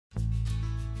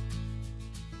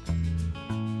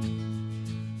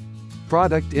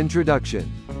Product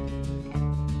introduction.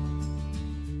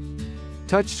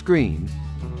 Touch screen.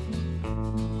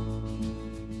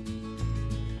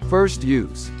 First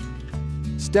use.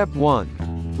 Step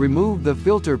 1. Remove the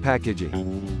filter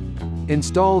packaging.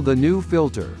 Install the new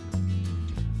filter.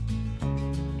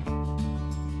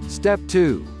 Step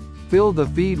 2. Fill the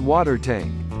feed water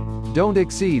tank. Don't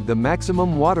exceed the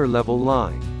maximum water level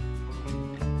line.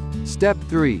 Step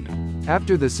 3.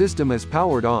 After the system is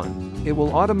powered on, it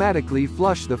will automatically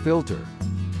flush the filter.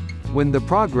 When the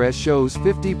progress shows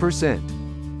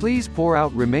 50%, please pour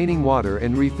out remaining water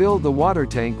and refill the water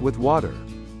tank with water.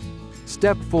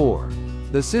 Step 4.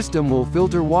 The system will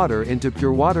filter water into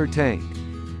pure water tank.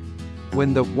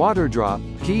 When the Waterdrop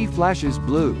key flashes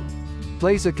blue,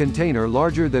 place a container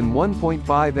larger than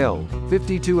 1.5 L,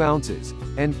 52 ounces,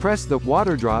 and press the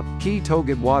Waterdrop key to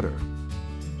get water.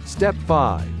 Step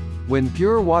 5. When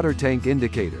pure water tank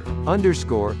indicator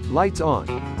 _ lights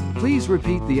on, please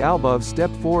repeat the above step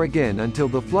 4 again until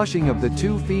the flushing of the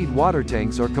 2 feed water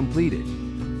tanks are completed,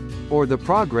 or the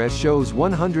progress shows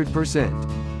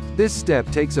 100%. This step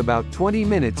takes about 20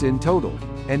 minutes in total,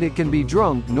 and it can be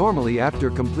drunk normally after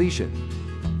completion.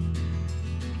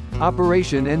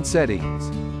 Operation and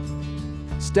settings.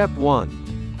 Step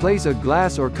 1. Place a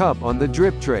glass or cup on the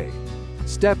drip tray.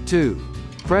 Step 2.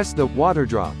 Press the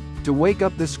Waterdrop to wake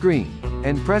up the screen,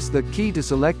 and press the key to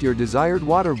select your desired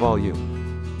water volume.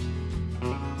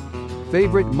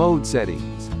 Favorite mode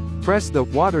settings. Press the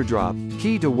Waterdrop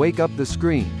key to wake up the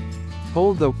screen.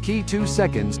 Hold the key 2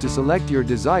 seconds to select your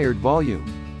desired volume.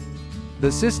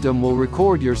 The system will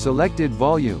record your selected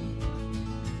volume.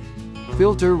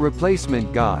 Filter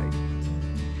replacement guide.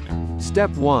 Step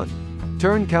 1.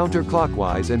 Turn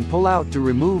counterclockwise and pull out to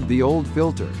remove the old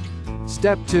filter.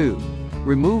 Step 2.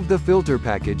 Remove the filter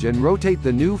package and rotate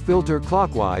the new filter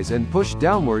clockwise and push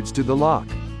downwards to the lock.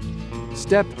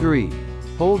 Step 3.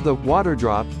 Hold the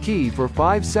Waterdrop key for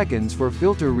 5 seconds for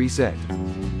filter reset.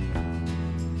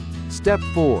 Step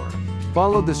 4.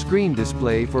 Follow the screen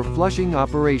display for flushing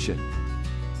operation.